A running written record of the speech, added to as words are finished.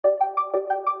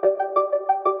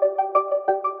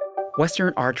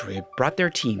Western Archrib brought their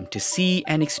team to see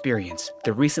and experience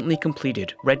the recently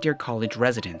completed Red Deer College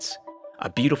residence, a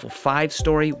beautiful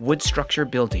 5-story wood structure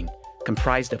building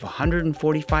comprised of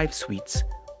 145 suites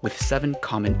with 7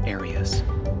 common areas.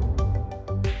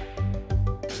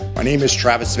 My name is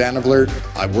Travis Vliert.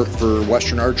 I work for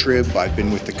Western Archrib. I've been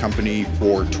with the company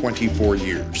for 24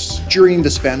 years. During the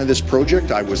span of this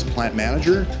project, I was plant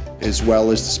manager as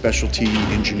well as the specialty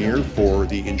engineer for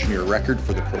the engineer record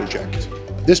for the project.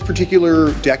 This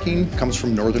particular decking comes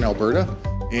from Northern Alberta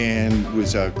and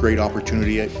was a great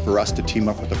opportunity for us to team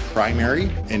up with a primary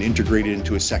and integrate it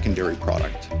into a secondary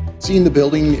product. Seeing the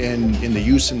building and in the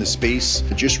use in the space,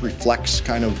 it just reflects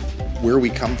kind of where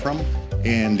we come from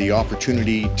and the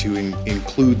opportunity to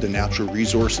include the natural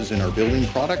resources in our building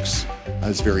products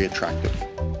is very attractive.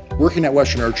 Working at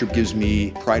Western Archrib gives me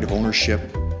pride of ownership,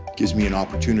 gives me an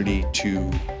opportunity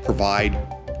to provide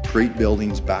great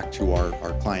buildings back to our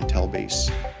clientele base,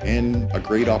 and a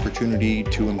great opportunity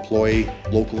to employ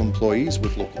local employees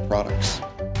with local products.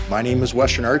 My name is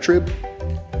Western Archrib,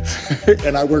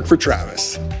 and I work for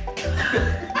Travis.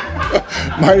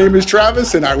 My name is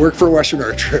Travis, and I work for Western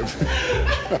Archrib.